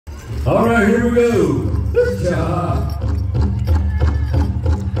All right, here we go. Good job.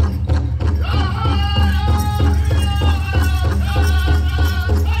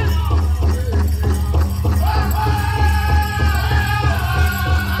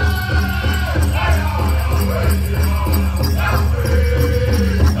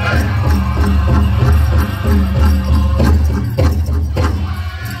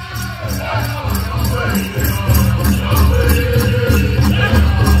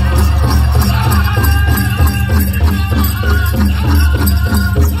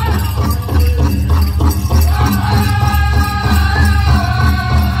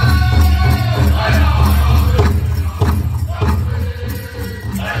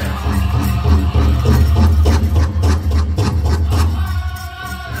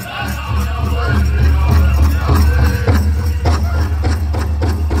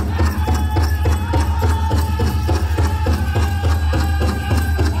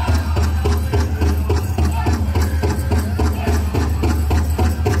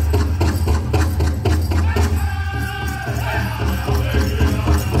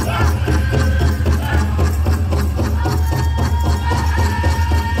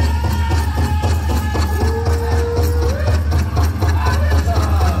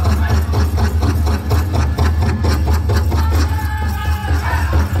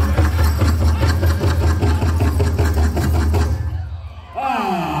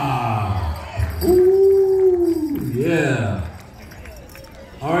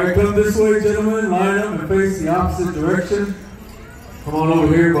 This way, gentlemen, line up and face the opposite direction. Come on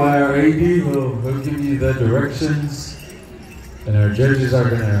over here by our AD, we'll give you the directions. And our judges are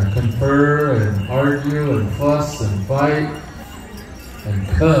going to confer and argue and fuss and fight and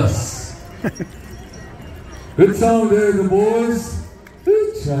cuss. Good song there, the boys.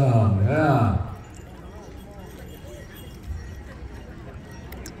 Good job, yeah.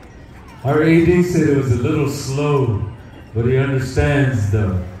 Our AD said it was a little slow, but he understands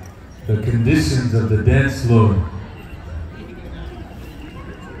the conditions of the dance floor.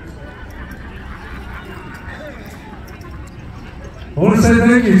 I want to say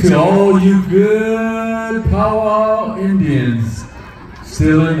thank you to all you good powwow Indians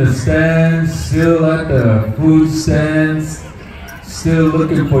still in the stands, still at the food stands, still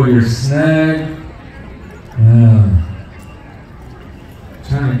looking for your snack.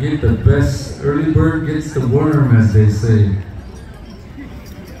 Trying to get the best, early bird gets the worm, as they say.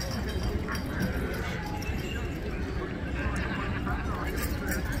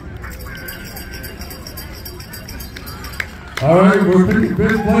 All right, we're picking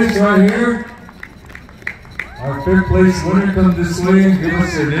fifth place right here. Our fifth place winner comes this way. Give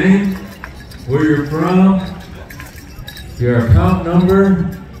us your name, where you're from, your account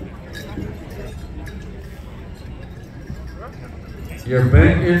number, your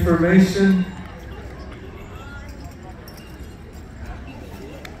bank information.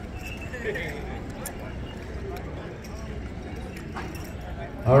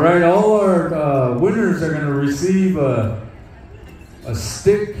 All right, all our winners are going to receive a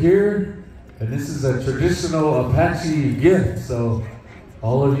stick here, and this is a traditional Apache gift. So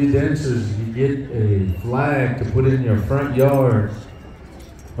all of you dancers, you get a flag to put in your front yard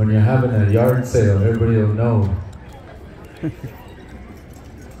when you're having a yard sale. Everybody will know.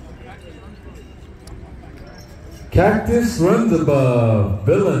 Cactus runs above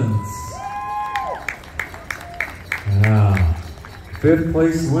villains. Fifth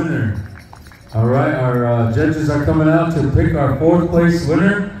place winner. All right, our judges are coming out to pick our fourth place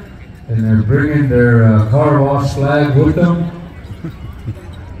winner, and they're bringing their car wash flag with them.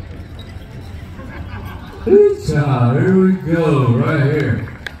 Good job, here we go, right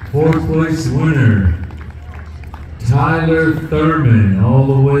here. Fourth place winner, Tyler Thurman, all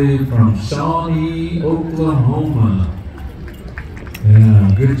the way from Shawnee, Oklahoma.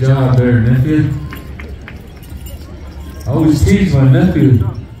 Yeah, good job there, nephew. I always tease my nephew,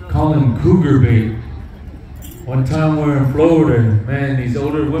 call him cougar bait. One time we were in Florida, and man, these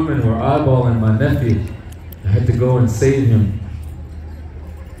older women were eyeballing my nephew. I had to go and save him.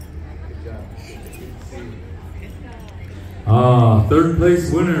 Third place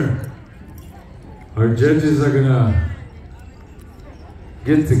winner. Our judges are gonna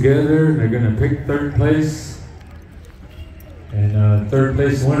get together and they're gonna pick third place. And third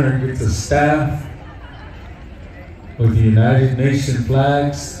place winner gets a staff with the United Nations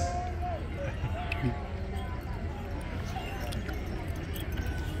flags.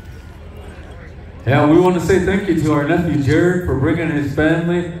 Yeah, we want to say thank you to our nephew Jared for bringing his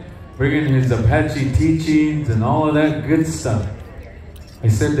family, bringing his Apache teachings and all of that good stuff. They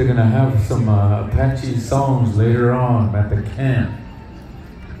said they're going to have some Apache songs later on at the camp.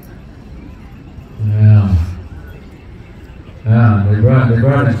 They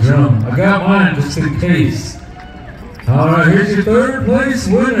brought a drum. I got mine just in case. All right, here's your third place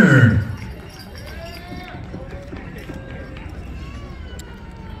winner.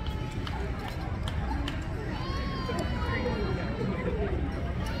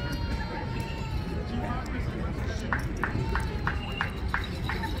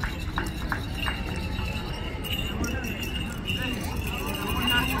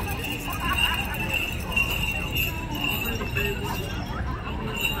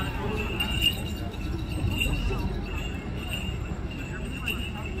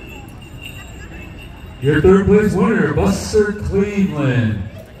 Your third place winner, Buster Cleveland,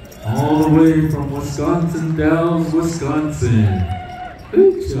 all the way from Wisconsin, Dells, Wisconsin.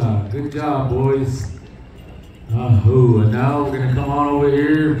 Good job, boys. And now we're gonna come on over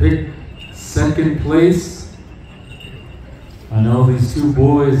here and pick second place. I know these two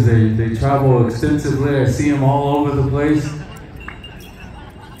boys, they travel extensively. I see them all over the place.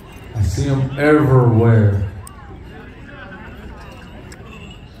 I see them everywhere.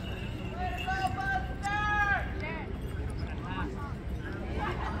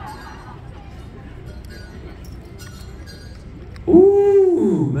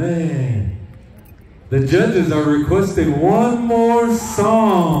 Ooh, man. The judges are requesting one more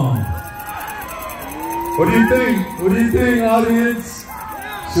song. What do you think? What do you think, audience?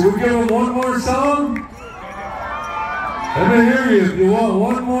 Should we give them one more song? Let me hear you if you want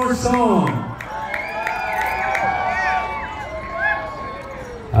one more song.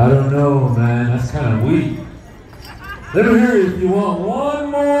 I don't know, man. That's kind of weak. Let me hear you if you want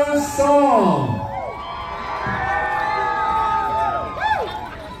one more song.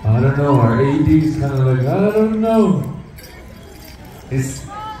 I don't know, our AD's kind of like, I don't know. It's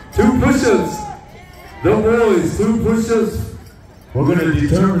 2 push-ups. Don't worry, it's 2 push-ups. We're going to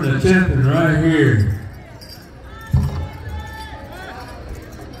determine the champion right here.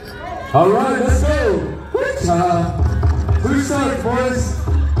 All right, let's go. Good job. Who starts, boys?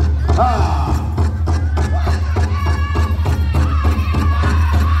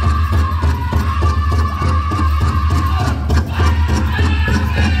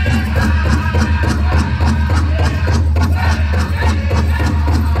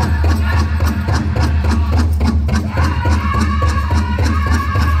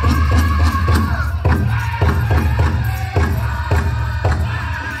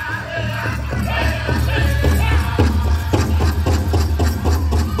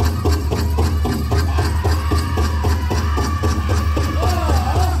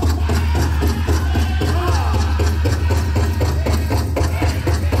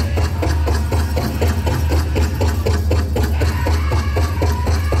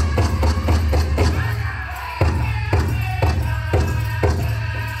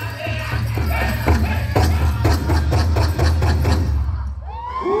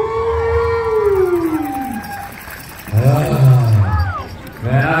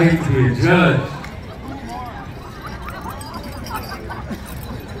 Man, I hate to be a judge.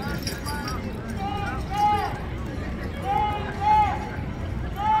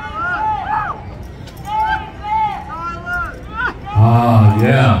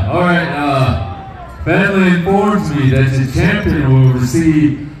 Yeah. All right. Family informs me that the champion will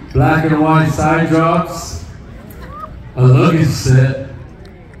receive black and white side drops, a luggage set,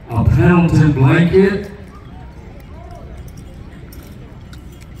 a Pendleton blanket,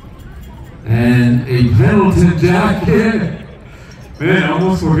 and a Pendleton jacket. Man, I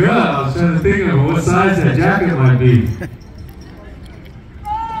almost forgot. I was trying to think of what size that jacket might be.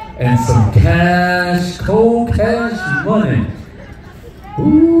 And some cash, cold cash money.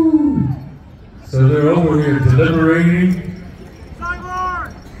 Ooh. So they're over here deliberating.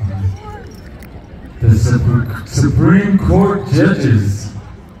 The Supreme Court judges.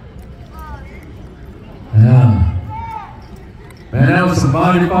 Yeah. Man, that was some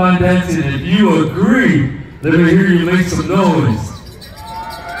mighty fine dancing. If you agree, let me hear you make some noise.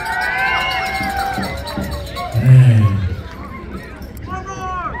 Man.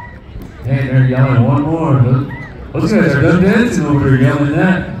 Hey, they're yelling one more. Those guys are done dancing over here yelling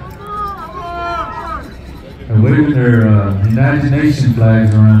that. And waving their imagination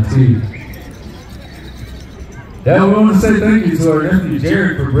flags around too. Yeah, we want to say thank you to our nephew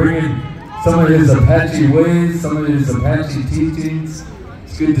Jared for bringing some of his Apache ways, some of his Apache teachings.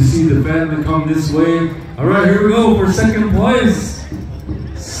 It's good to see the family come this way. All right, here we go for second place.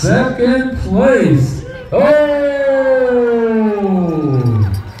 Second place. Oh,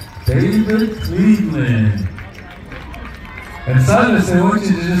 David Cleveland. And Silas, I want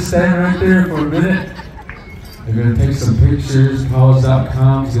you to just stand right there for a minute. They're going to take some pictures.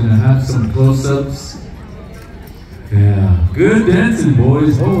 Powwow.com is going to have some close-ups. Yeah, good dancing,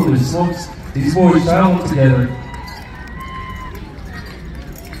 boys. Holy smokes. These boys travel together.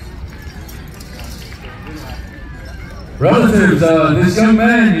 Relatives, this young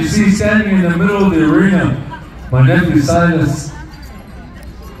man you see standing in the middle of the arena, my nephew Silas,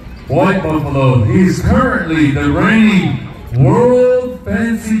 White Buffalo, he's currently the reigning World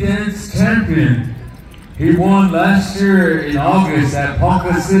Fancy Dance Champion. He won last year in August at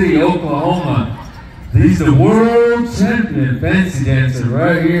Ponca City, Oklahoma. He's the World Champion Fancy Dancer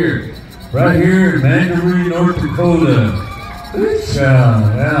right here in Mandaree, North Dakota. Good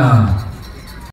job, yeah.